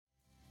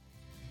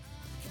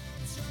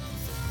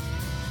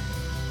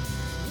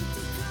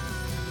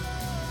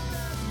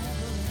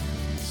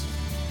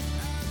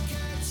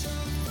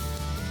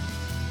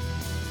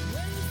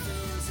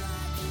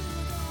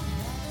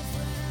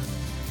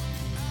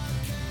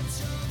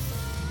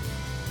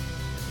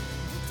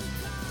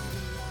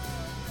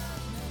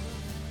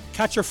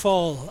Catch Your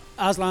Fall,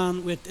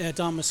 Aslan with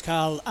Don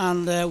Mescal,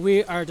 and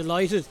we are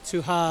delighted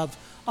to have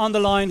on the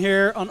line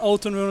here on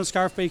Oath and Ruin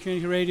Scarf Bay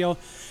Community Radio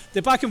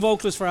the backing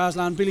vocalist for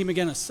Aslan, Billy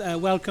McGuinness.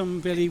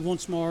 Welcome, Billy,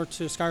 once more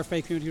to Scarf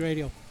Bay Community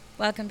Radio.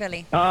 Welcome,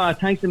 Billy.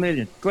 Thanks a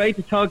million. Great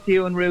to talk to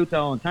you and Ruth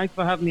Owen. Thanks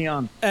for having me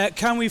on.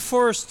 Can we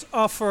first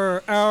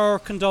offer our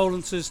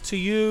condolences to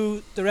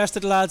you, the rest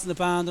of the lads in the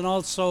band, and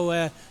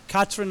also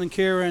Catherine and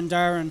Ciara and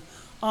Darren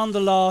on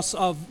the loss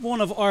of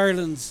one of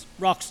Ireland's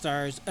rock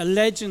stars, a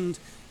legend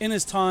in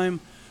his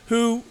time,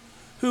 who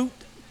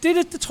did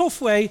it the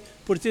tough way,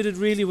 but did it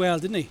really well,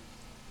 didn't he?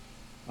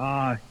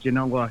 Do you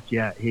know what?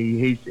 Yeah,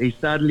 he's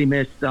sadly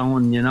missed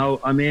on. You know,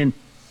 I mean,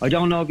 I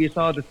don't know if you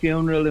saw the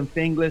funeral in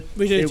Finglas.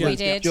 We did. We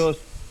did. Just,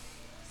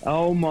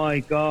 oh my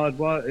God,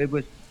 what it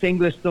was!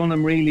 Finglas done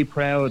him really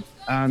proud.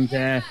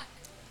 And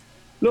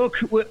look,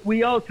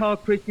 we all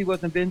thought Christy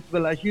was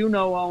invincible, as you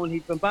know, Owen.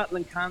 He's been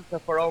battling cancer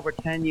for over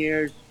 10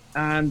 years,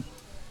 and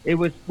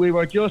we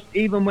were just,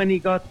 even when he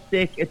got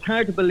sick, it's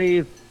hard to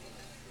believe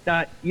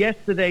that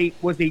yesterday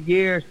was a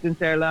year since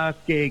our last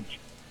gig,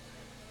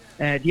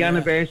 the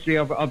anniversary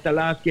of the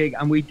last gig,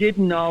 and we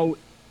didn't know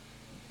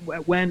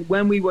when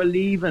we were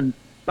leaving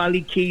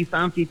Ballykeith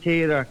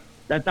Amphitheatre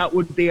that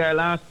would be our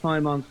last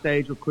time on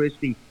stage with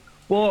Christy.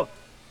 But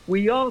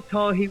we all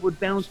thought he would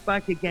bounce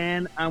back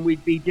again and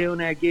we'd be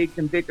doing our gigs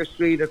in Vicar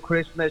Street at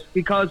Christmas,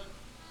 because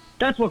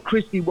that's what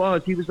Christy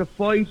was. He was a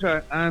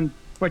fighter, and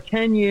for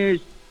 10 years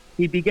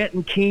he'd be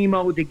getting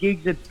chemo. The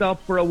gigs had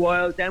stopped for a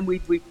while, then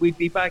we'd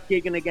be back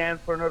gigging again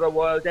for another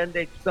while, then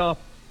they'd stop.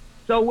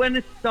 So when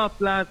it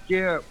stopped last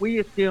year, we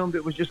assumed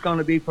it was just going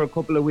to be for a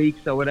couple of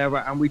weeks or whatever,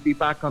 and we'd be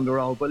back on the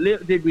road. But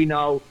little did we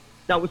know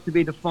that was to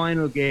be the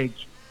final gig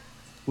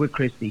with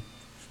Christy.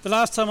 The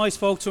last time I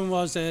spoke to him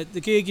was the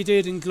gig you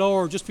did in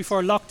Glore just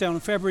before lockdown in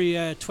February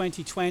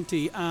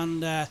 2020,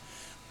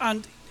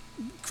 and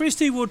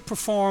Christy would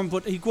perform,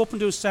 but he'd go up and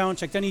do a sound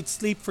check, then he'd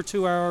sleep for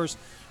 2 hours,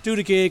 do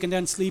the gig, and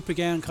then sleep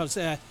again, because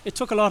it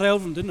took a lot out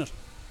of him, didn't it?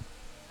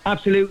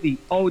 Absolutely.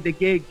 Oh, the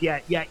gigs, yeah.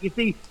 You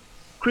see,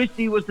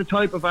 Christy was the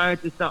type of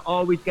artist that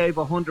always gave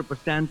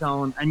 100%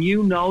 on, and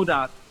you know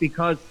that,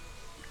 because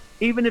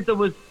even if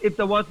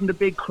there wasn't a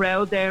big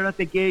crowd there at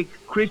the gig,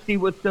 Christy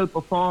would still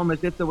perform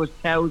as if there was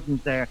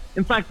thousands there.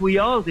 In fact, we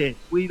all did.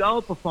 We'd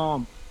all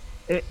perform.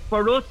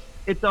 For us,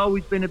 it's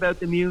always been about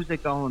the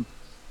music on.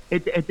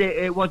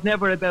 It was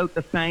never about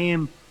the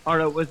fame, or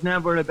it was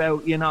never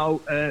about,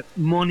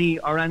 money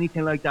or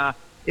anything like that.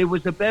 It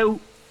was about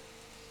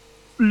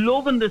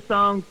loving the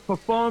songs,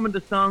 performing the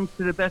songs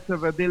to the best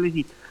of our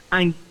ability,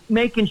 and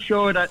making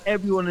sure that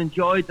everyone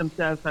enjoyed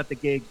themselves at the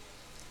gig.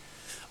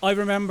 I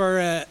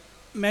remember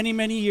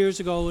many years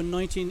ago in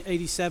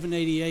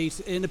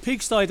 1987-88 in the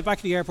pigsty at the back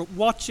of the airport,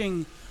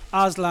 watching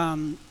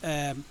Aslan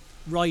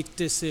write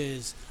This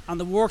Is, and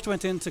the work that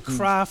went into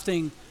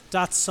crafting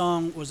that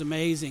song was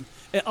amazing.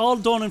 All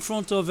done in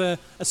front of a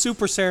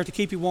super Sare to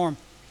keep you warm.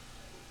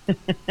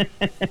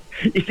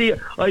 You see,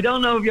 I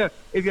don't know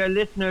if your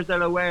listeners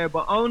are aware,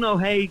 but Owen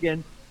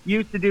O'Hagan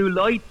used to do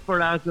lights for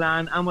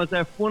Aslan and was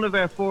one of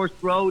our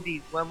first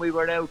roadies when we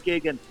were out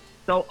gigging.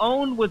 So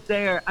Owen was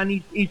there,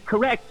 and he's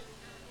correct.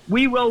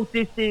 We wrote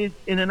This Is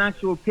in an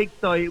actual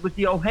pigsty. It was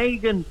the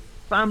O'Hagan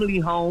family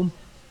home,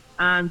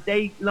 and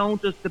they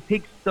loaned us the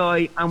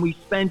pigsty, and we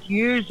spent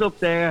years up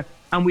there,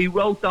 and we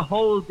wrote the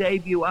whole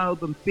debut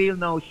album, Feel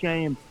No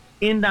Shame,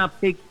 in that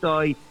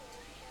pigsty,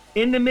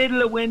 in the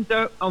middle of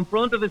winter, in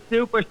front of a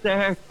super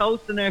Sare,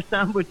 toasting our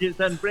sandwiches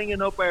and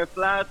bringing up our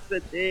flasks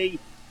of tea.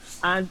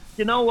 And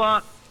you know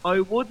what? I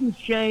wouldn't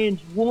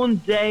change one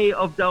day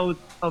of those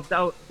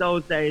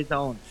days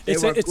on. They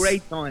were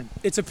great times.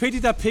 It's a pity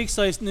that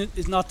pigsty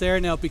is not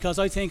there now, because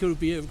I think it would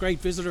be a great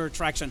visitor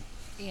attraction.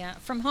 Yeah,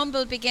 from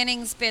humble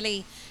beginnings,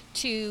 Billy,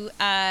 to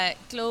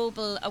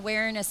global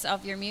awareness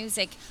of your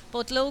music,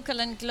 both local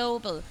and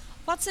global.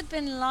 What's it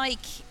been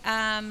like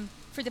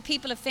for the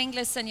people of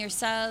Finglas and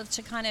yourself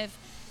to kind of,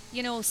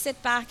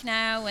 sit back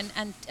now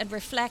and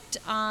reflect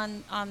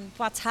on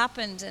what's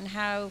happened and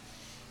how,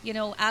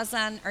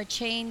 Aslan are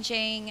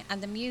changing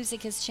and the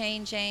music is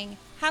changing?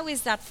 How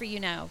is that for you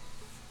now?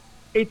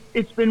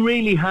 It's been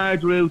really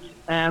hard, Ruth.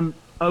 I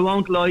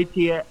won't lie to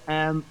you.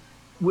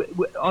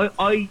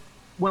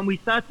 When we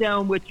sat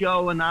down with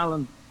Joe and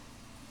Alan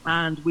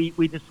and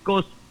we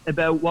discussed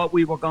about what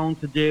we were going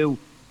to do,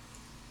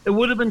 it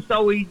would have been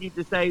so easy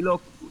to say,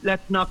 look,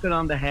 let's knock it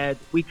on the head.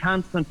 We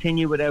can't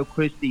continue without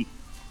Christy.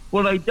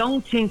 But I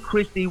don't think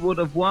Christy would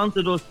have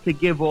wanted us to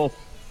give up.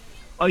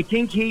 I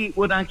think he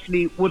would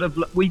have.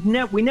 We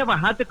never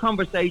had the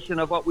conversation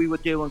of what we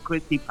would do when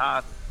Christy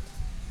passed.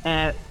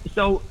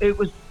 So it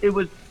was.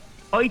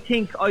 I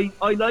think I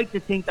like to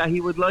think that he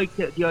would like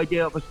the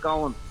idea of us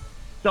going.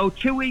 So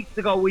 2 weeks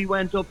ago we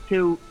went up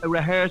to a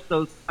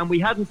rehearsal, and we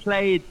hadn't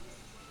played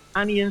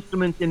any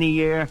instruments in a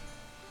year,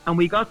 and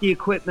we got the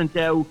equipment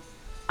out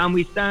and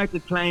we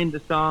started playing the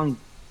song,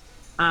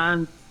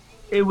 and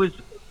it was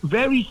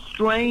very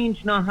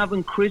strange not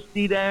having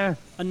Christy there.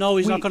 I know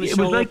he's not going to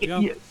show up.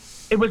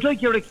 It was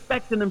like you're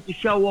expecting him to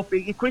show up.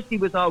 Christy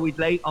was always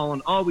late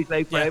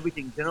for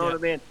everything. Do you know what I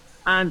mean?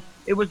 And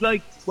it was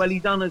like, well,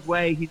 he's on his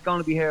way, he's going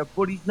to be here,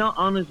 but he's not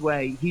on his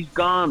way, he's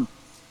gone.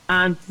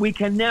 And we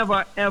can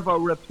never, ever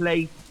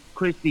replace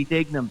Christy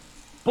Dignam.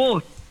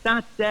 But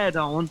that said,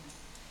 Owen,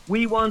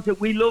 we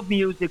love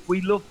music,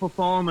 we love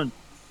performance,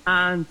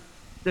 and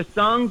the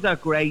songs are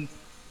great,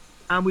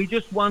 and we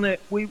just want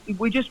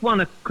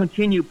to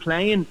continue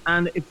playing.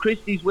 And if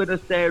Christy's with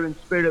us there in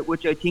spirit,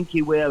 which I think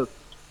he will,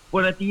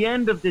 but at the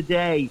end of the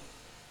day,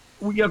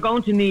 you're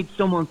going to need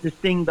someone to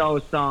sing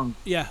those songs.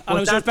 Yeah,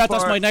 and that's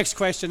my next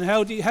question.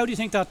 How do you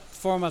think that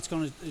format's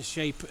going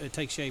to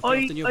take shape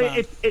of the new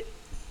band?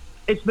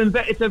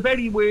 It's a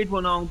very weird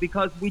one, on,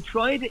 because we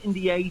tried it in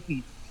the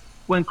 80s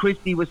when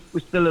Christy was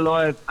still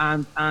alive,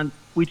 and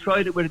we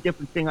tried it with a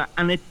different singer,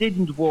 and it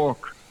didn't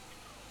work.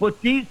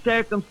 But these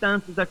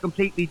circumstances are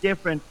completely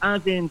different,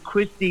 as in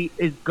Christy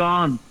is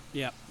gone.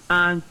 Yeah.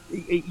 And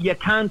you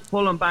can't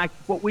pull him back,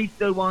 but we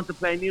still want to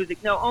play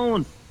music. Now,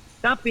 Owen,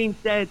 that being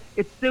said,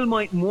 it still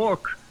mightn't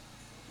work.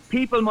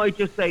 People might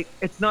just say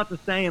it's not the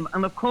same,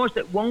 and of course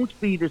it won't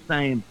be the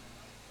same.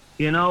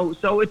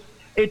 So it's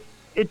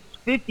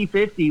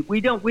 50-50. We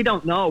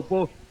don't know,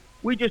 but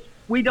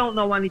we don't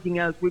know anything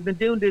else. We've been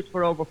doing this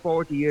for over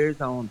 40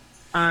 years, Owen,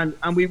 and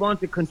we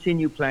want to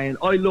continue playing.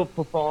 I love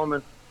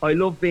performance. I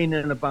love being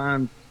in a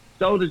band.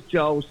 So does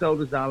Joe. So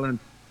does Alan.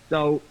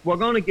 So we're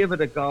going to give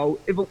it a go.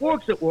 If it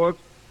works, it works.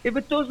 If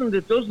it doesn't,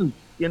 it doesn't.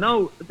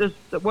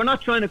 We're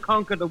not trying to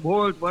conquer the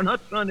world. We're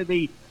not trying to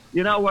be,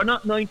 we're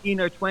not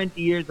 19 or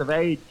 20 years of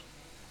age.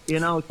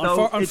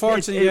 So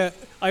unfortunately,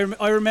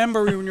 I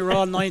remember when you were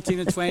all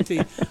 19 and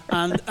 20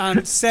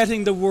 and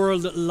setting the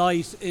world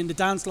alight in the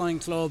Dance Line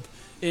Club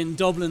in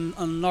Dublin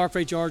on North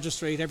Great Georgia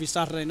Street every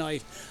Saturday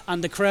night,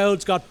 and the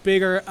crowds got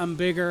bigger and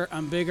bigger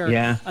and bigger.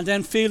 Yeah. And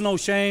then Feel No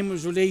Shame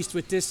was released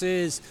with This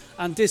Is,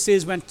 and This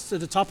Is went to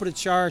the top of the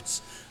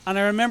charts. And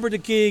I remember the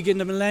gig in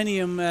the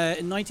Millennium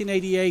in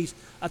 1988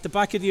 at the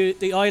back of the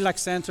ILAC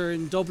Centre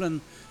in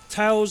Dublin.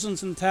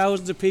 Thousands and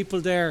thousands of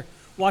people there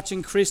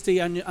watching Christy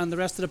and the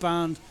rest of the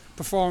band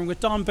perform,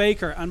 with Don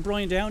Baker and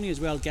Brian Downey as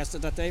well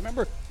guested that day,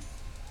 remember?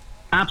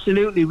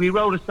 Absolutely. We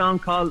wrote a song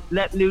called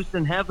Let Loose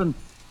in Heaven,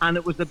 and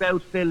it was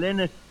about Phil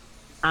Innes.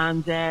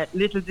 And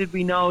little did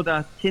we know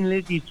that Tin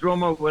Lizzy's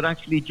drummer would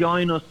actually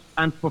join us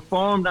and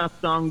perform that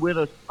song with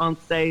us on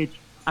stage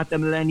at the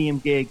Millennium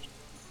gig.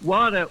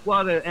 What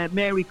a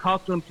Mary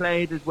Coughlin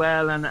played as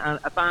well, and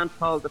a band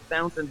called The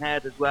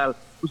Fountainhead as well.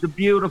 It was a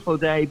beautiful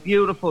day,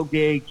 beautiful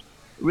gig,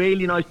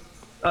 really nice.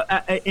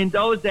 In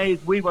those days,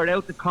 we were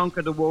out to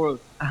conquer the world,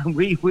 and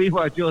we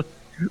were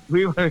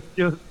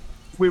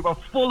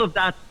full of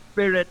that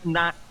spirit and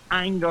that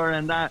anger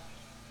and that,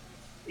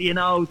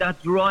 that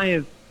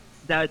drive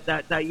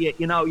that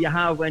you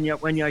have when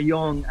you're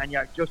young and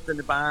you're just in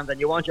the band and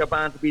you want your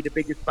band to be the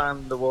biggest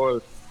band in the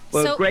world.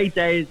 Well, so, great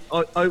days.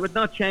 I would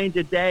not change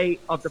a day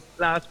of the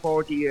last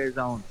 40 years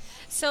on.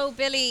 So,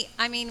 Billy,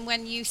 I mean,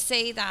 when you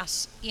say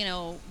that,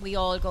 we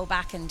all go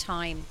back in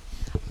time,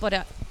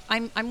 but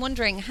I'm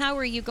wondering, how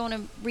are you going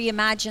to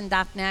reimagine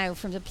that now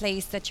from the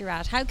place that you're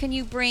at? How can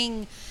you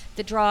bring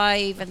the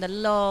drive and the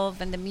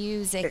love and the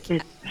music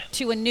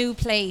to a new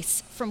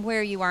place from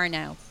where you are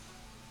now?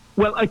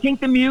 Well, I think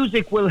the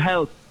music will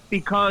help,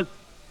 because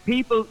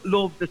people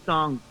love the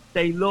song.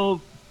 They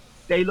love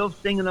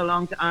singing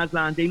along to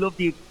Aslan. They love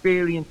the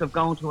experience of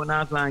going to an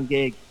Aslan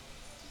gig.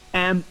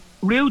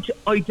 Ruth,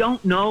 I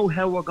don't know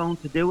how we're going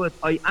to do it.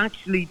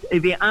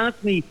 If you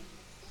ask me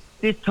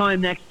this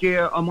time next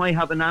year, I might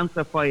have an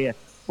answer for you.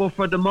 But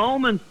for the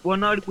moment,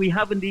 we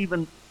haven't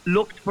even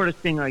looked for a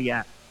singer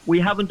yet. We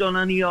haven't done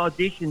any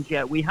auditions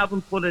yet. We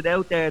haven't put it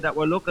out there that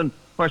we're looking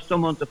for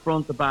someone to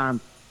front the band.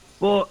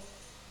 But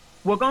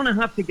we're going to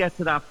have to get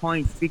to that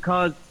point,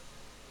 because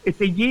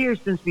it's a year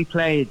since we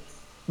played.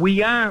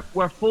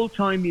 We're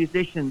full-time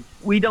musicians.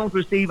 We don't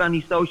receive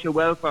any social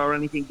welfare or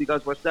anything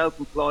because we're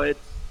self-employed.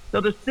 So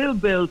there's still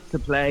bills to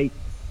play.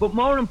 But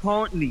more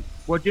importantly,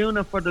 we're doing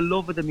it for the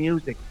love of the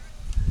music.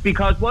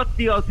 Because what's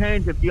the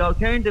alternative? The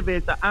alternative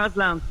is that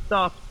Aslan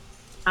stops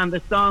and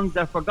the songs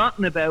are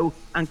forgotten about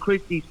and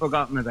Christy's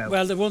forgotten about.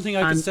 Well, the one thing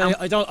I can say,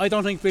 I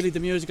don't think really the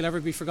music will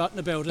ever be forgotten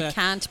about. It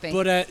can't be.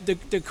 But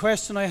the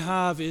question I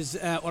have is,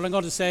 I'm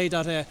going to say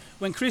that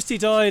when Christy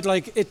died,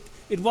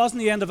 it wasn't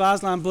the end of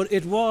Aslan, but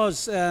it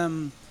was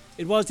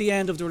the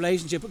end of the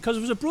relationship, because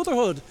it was a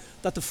brotherhood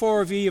that the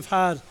four of you have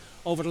had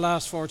over the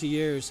last 40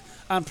 years.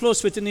 And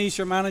plus with Denise,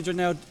 your manager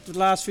now, the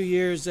last few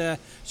years,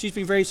 she's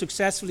been very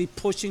successfully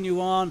pushing you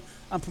on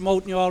and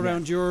promoting you all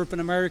around Europe and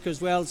America as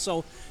well.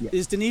 So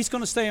is Denise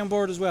going to stay on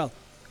board as well?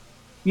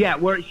 Yeah,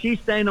 she's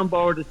staying on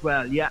board as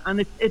well. Yeah,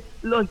 and it's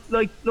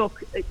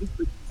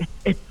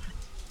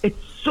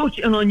such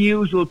an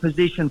unusual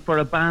position for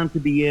a band to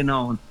be in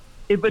on.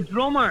 If a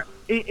drummer,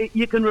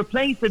 you can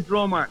replace a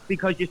drummer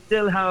because you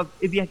still have,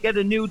 if you get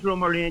a new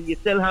drummer in, you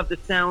still have the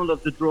sound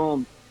of the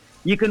drums.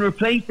 You can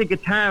replace the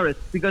guitarist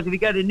because if you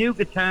get a new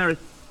guitarist,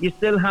 you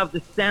still have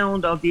the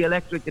sound of the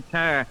electric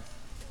guitar.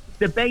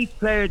 The bass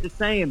player the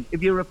same.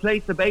 If you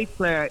replace the bass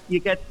player,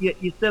 you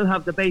still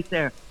have the bass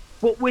there.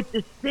 But with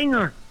the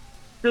singer,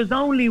 there's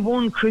only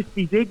one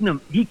Christy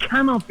Dignam. He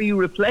cannot be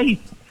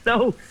replaced.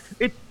 So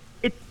it's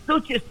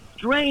such a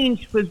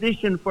strange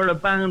position for a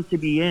band to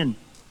be in,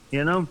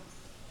 you know.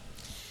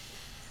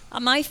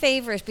 My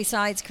favourite,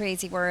 besides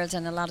Crazy World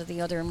and a lot of the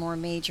other more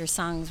major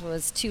songs,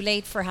 was Too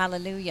Late for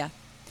Hallelujah.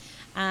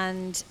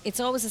 And it's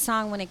always a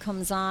song when it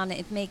comes on,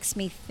 it makes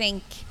me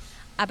think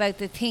about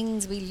the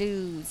things we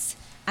lose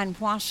and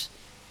what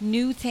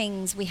new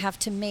things we have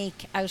to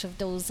make out of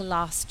those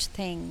lost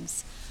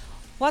things.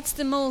 What's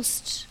the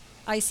most,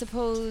 I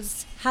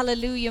suppose,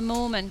 hallelujah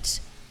moment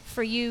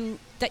for you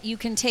that you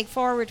can take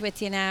forward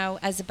with you now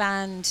as a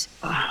band,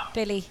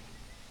 Billy?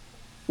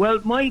 Well,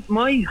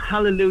 my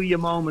hallelujah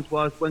moment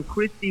was when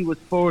Christy was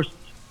first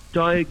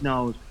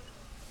diagnosed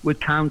with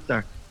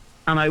cancer,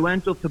 and I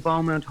went up to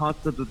Beaumont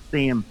Hospital to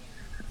see him,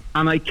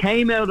 and I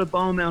came out of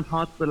Beaumont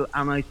Hospital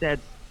and I said,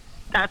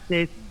 that's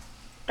it,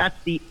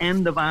 that's the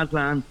end of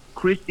Aslan.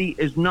 Christy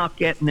is not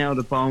getting out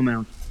of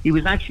Beaumont. He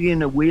was actually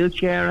in a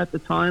wheelchair at the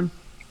time,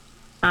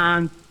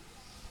 and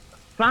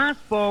fast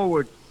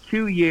forward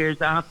 2 years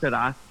after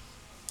that,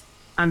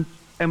 and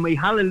my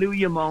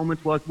hallelujah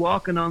moment was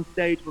walking on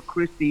stage with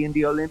Christy in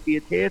the Olympia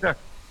Theatre,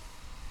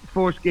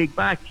 first gig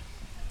back,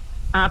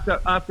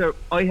 after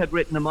I had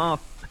written him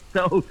off.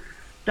 So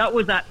that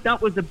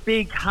was a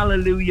big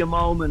hallelujah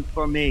moment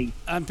for me.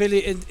 And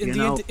Billy, in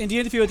the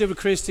interview I did with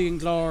Christy in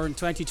Glore in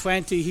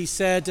 2020, he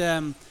said,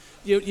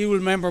 you will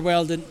remember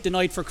well the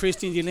night for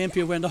Christy in the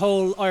Olympia when the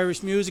whole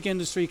Irish music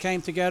industry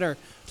came together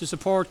to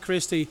support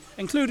Christy,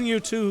 including you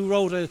two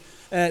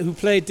who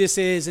played This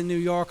Is in New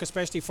York,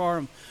 especially for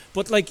him.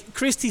 But like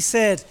Christy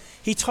said,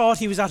 he thought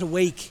he was at a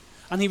wake,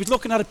 and he was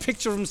looking at a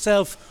picture of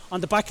himself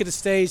on the back of the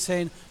stage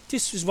saying,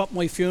 this is what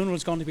my funeral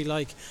is going to be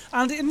like.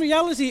 And in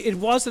reality, it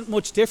wasn't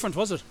much different,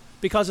 was it?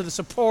 Because of the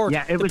support,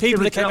 the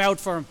people that came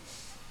out for him.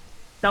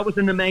 That was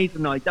an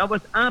amazing night. That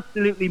was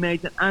absolutely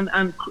amazing.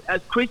 And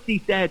as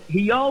Christy said,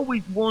 he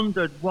always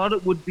wondered what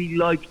it would be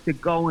like to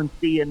go and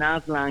see an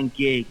Aslan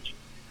gig.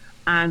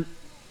 And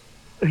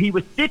he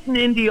was sitting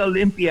in the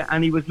Olympia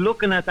and he was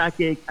looking at that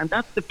gig, and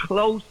that's the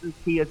closest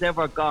he has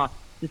ever got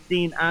to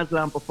seeing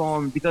Aslan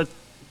perform, because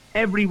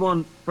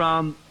everyone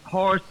from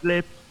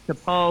Horslips to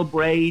Paul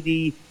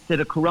Brady to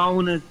the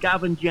Coronas,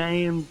 Gavin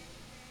James,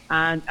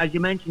 and as you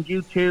mentioned,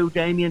 U2,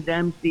 Damien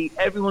Dempsey,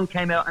 everyone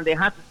came out and they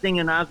had to sing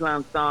an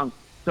Aslan song.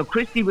 So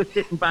Christy was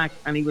sitting back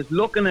and he was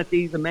looking at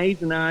these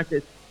amazing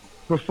artists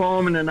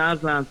performing an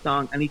Aslan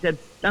song, and he said,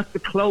 that's the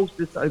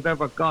closest I've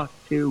ever got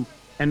to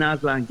an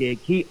Aslan gig.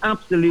 He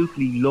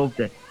absolutely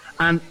loved it.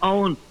 And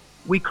Owen,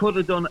 we could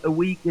have done a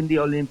week in the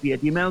Olympia.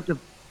 The amount of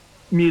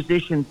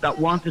musicians that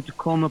wanted to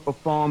come and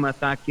perform at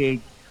that gig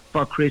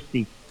for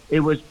Christy, it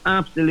was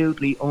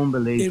absolutely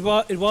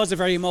unbelievable. It was a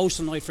very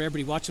emotional night for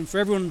everybody watching, for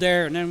everyone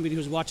there and everybody who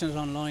was watching it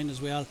online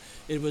as well.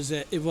 It was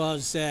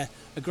a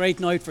great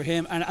night for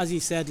him, and as he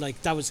said,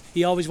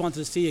 he always wanted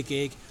to see a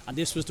gig, and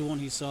this was the one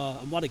he saw,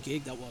 and what a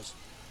gig that was.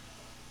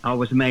 Oh, it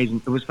was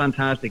amazing. It was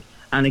fantastic.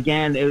 And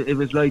again, it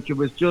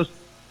was just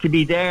to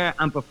be there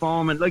and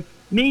performing. Like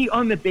me,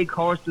 I'm a big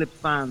Horslips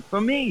fan. For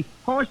me,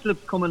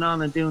 Horslips coming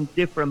on and doing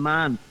Different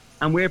Man,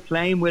 and we're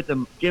playing with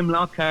them, Jim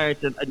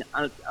Lockhart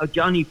and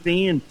Johnny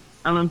Fian,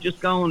 and I'm just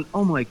going,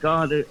 oh my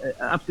God,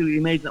 absolutely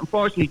amazing.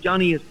 Unfortunately,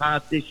 Johnny has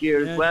passed this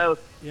year as well.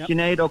 Yep.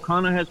 Sinead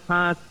O'Connor has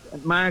passed.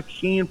 Mark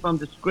Sheehan from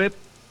The Script.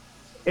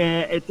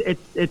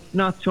 It's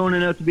not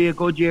turning out to be a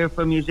good year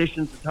for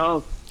musicians at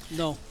all.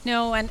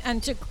 No,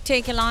 and to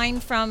take a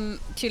line from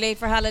Too Late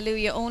for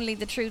Hallelujah, only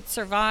the truth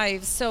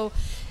survives. So,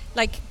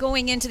 like,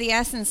 going into the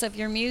essence of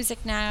your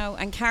music now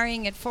and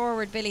carrying it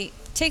forward, Billy,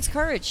 takes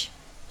courage.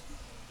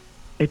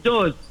 It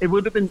does. It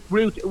would have been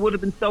brute. It would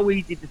have been so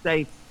easy to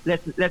say,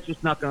 let's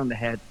just knock it on the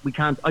head.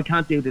 I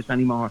can't do this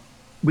anymore.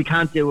 We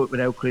can't do it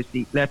without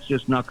Christy. Let's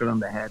just knock it on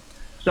the head.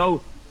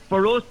 So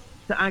for us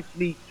to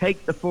actually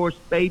take the first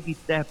baby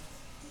step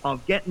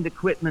of getting the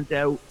equipment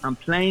out and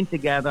playing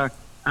together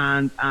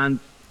and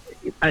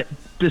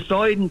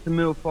deciding to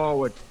move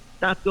forward,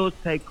 that does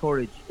take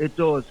courage. It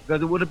does,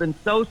 because it would have been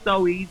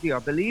so easier.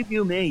 Believe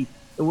you me,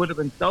 it would have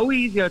been so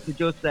easier to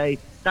just say,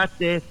 that's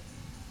it.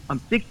 I'm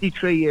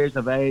 63 years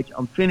of age.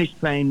 I'm finished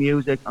playing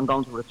music. I'm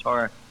going to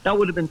retire. That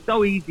would have been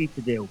so easy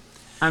to do.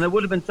 And it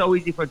would have been so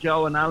easy for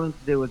Joe and Alan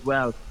to do as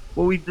well.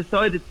 But we've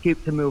decided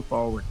to move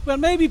forward. Well,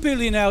 maybe,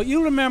 Billy, now,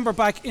 you remember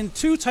back in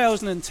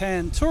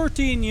 2010,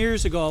 13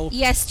 years ago,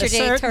 yesterday,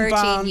 a certain 13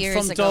 band years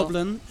from ago.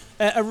 Dublin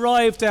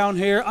arrived down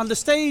here, and the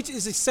stage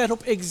is set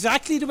up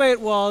exactly the way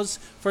it was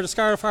for the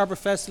Scariff Harbour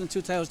Festival in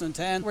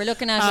 2010. We're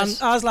looking at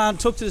it. And Aslan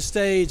took to the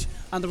stage,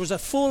 and there was a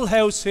full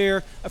house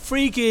here, a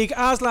free gig,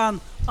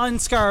 Aslan on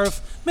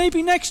Scariff.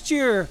 Maybe next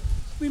year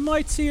we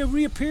might see a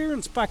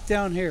reappearance back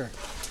down here.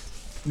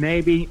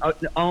 Maybe,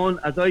 Owen,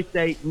 as I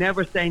say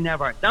never.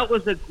 That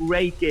was a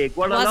great gig.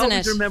 What I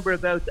remember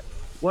about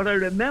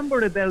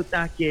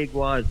that gig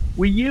was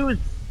we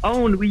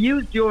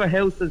used your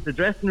house as the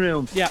dressing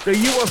room. Yeah. So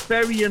you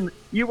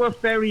were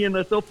ferrying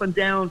us up and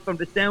down from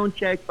the sound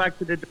check back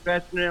to the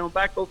dressing room,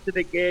 back up to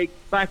the gig,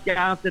 back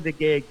after the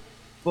gig.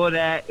 But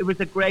it was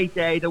a great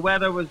day. The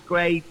weather was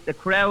great. The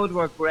crowd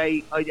were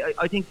great.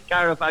 I think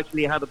Scariff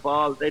actually had a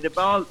ball. They had a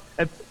ball.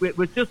 It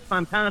was just a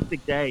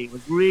fantastic day. It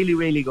was really,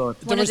 really good.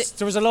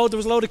 There was a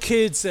load of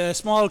kids,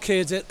 small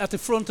kids, at the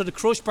front of the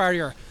crush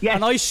barrier. Yes.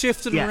 And I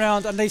shifted them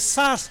around, and they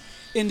sat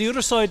in the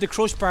other side of the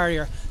crush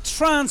barrier,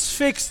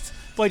 transfixed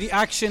by the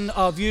action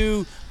of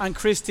you and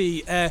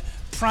Christy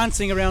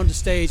prancing around the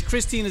stage.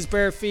 Christy in his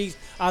bare feet,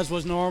 as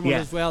was normal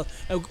as well.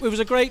 It was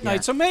a great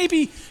night. So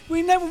maybe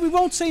we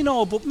won't say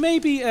no, but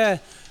maybe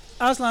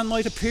Aslan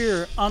might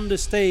appear on the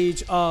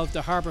stage of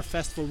the Harbour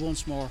Festival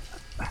once more.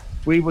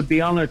 We would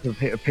be honoured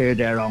to appear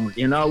there, Owen.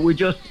 You know, we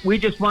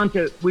just want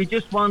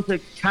to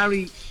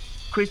carry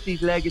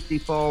Christy's legacy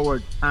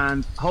forward,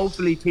 and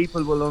hopefully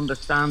people will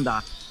understand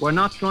that. We're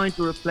not trying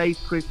to replace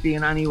Christy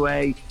in any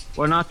way.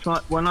 We're not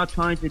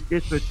trying to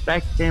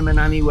disrespect him in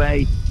any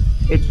way.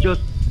 It's just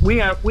we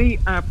are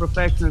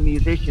professional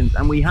musicians,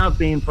 and we have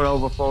been for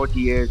over 40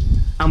 years,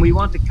 and we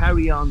want to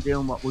carry on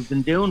doing what we've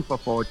been doing for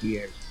 40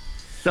 years.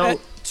 So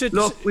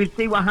look, we'll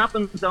see what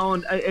happens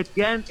on.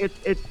 Again,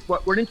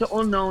 we're into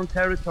unknown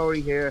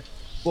territory here,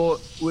 but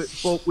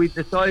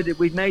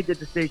we've made the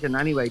decision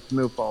anyway to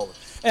move forward.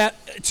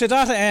 To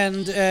that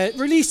end,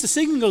 released a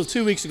single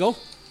 2 weeks ago.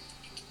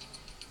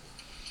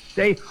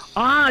 Do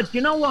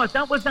you know what?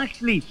 That was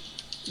actually,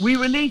 we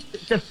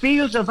released The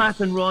Fields of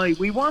Athenry.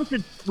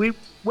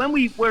 When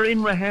we were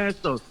in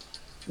rehearsal,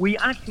 we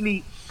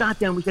actually sat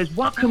down. We said,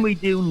 what can we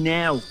do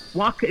now?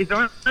 Is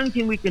there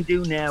anything we can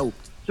do now?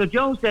 So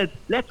Joe said,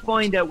 let's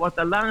find out what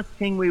the last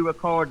song we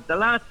recorded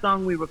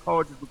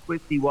with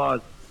Christy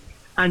was.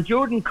 And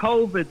during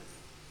COVID,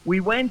 we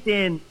went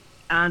in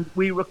and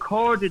we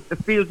recorded The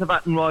Fields of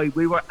Athenry.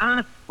 We were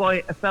asked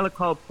by a fella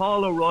called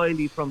Paul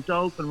O'Reilly from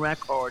Dolphin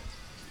Records.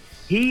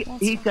 He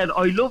said,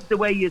 I love the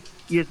way you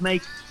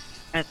make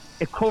a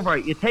cover.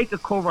 You take a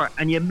cover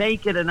and you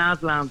make it an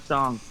Aslan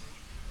song,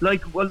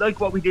 like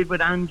what we did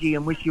with Angie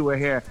and Wish You Were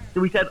Here.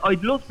 So we said,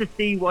 I'd love to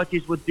see what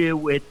you would do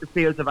with The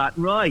Fields of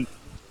Athenry.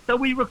 So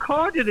we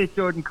recorded it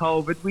during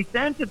COVID. We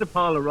sent it to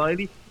Paul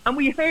O'Reilly, and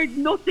we heard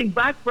nothing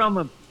back from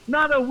him,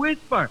 not a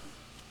whisper.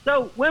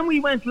 So when we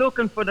went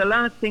looking for the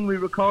last thing we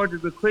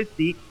recorded with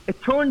Christy,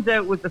 it turns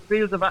out it was The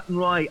Fields of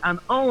Athenry. And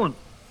Owen,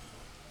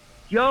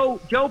 Joe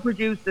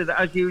produced it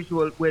as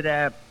usual with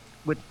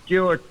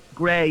Stuart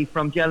Gray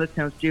from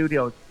Jealoustown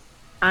Studios,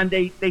 and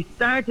they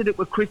started it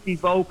with Christy's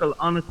vocal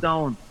on its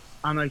own.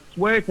 And I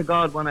swear to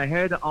God, when I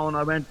heard it on,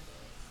 I went,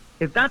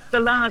 if that's the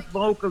last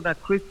vocal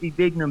that Christy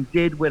Bignam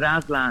did with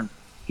Aslan,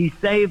 he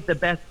saved the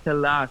best till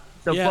last.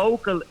 The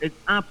vocal is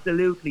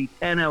absolutely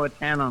 10 out of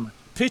 10 on it.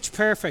 Pitch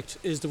perfect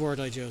is the word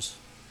I'd use.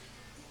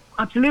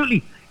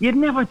 Absolutely. You'd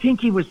never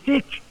think he was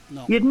sick.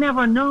 No. You'd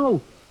never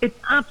know. It's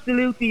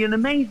absolutely an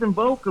amazing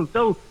vocal.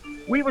 So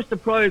we were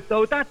surprised.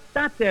 So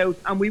that's out,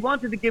 and we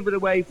wanted to give it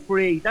away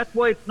free. That's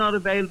why it's not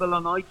available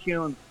on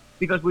iTunes,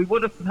 because we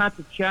would have had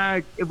to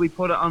charge if we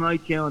put it on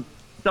iTunes.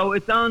 So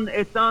it's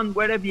on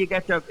wherever you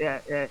get your,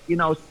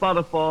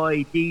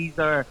 Spotify,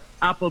 Deezer,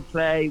 Apple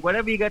Play,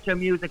 wherever you get your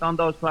music on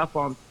those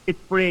platforms. It's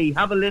free.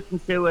 Have a listen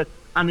to it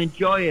and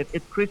enjoy it.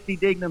 It's Christy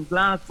Dignam's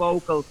last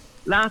vocal,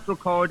 last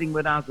recording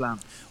with Aslan.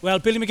 Well,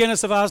 Billy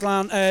McGuinness of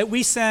Aslan,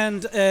 we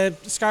send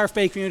Scariff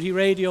Bay Community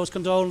Radio's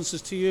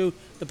condolences to you,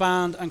 the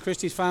band, and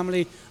Christy's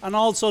family, and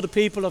also the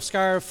people of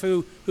Scariff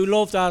who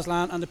loved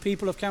Aslan, and the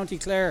people of County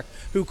Clare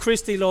who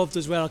Christy loved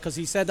as well, because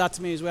he said that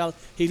to me as well.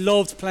 He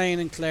loved playing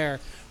in Clare.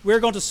 We're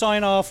going to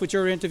sign off with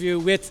your interview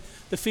with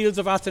The Fields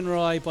of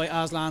Athenry by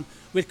Aslan,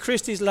 with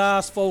Christy's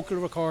last vocal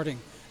recording.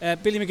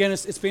 Billy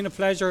McGuinness, it's been a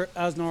pleasure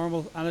as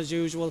normal and as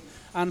usual,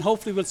 and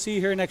hopefully we'll see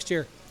you here next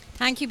year.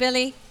 Thank you,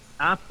 Billy.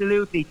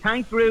 Absolutely.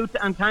 Thanks, Ruth,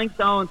 and thanks,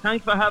 Owen.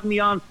 Thanks for having me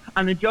on,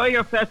 and enjoy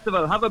your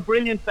festival. Have a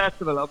brilliant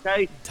festival,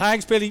 okay?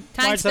 Thanks, Billy.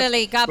 Thanks,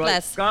 Billy. God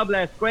bless. God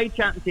bless. Great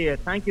chatting to you.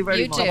 Thank you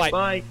very much. Too.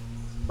 Bye.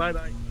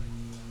 Bye-bye.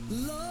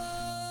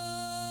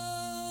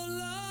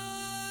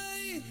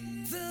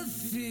 The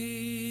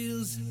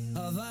fields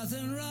of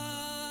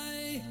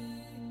Athenry,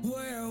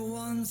 where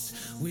once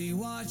we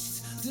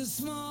watched the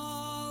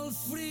small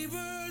free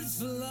birds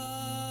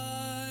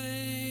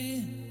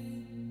fly.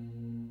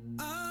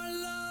 Our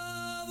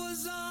love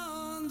was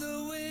on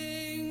the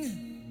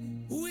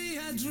wing. We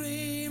had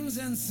dreams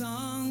and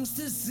songs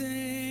to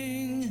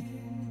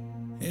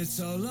sing. It's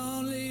so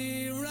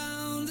lonely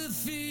round the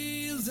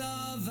fields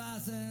of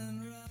Athenry.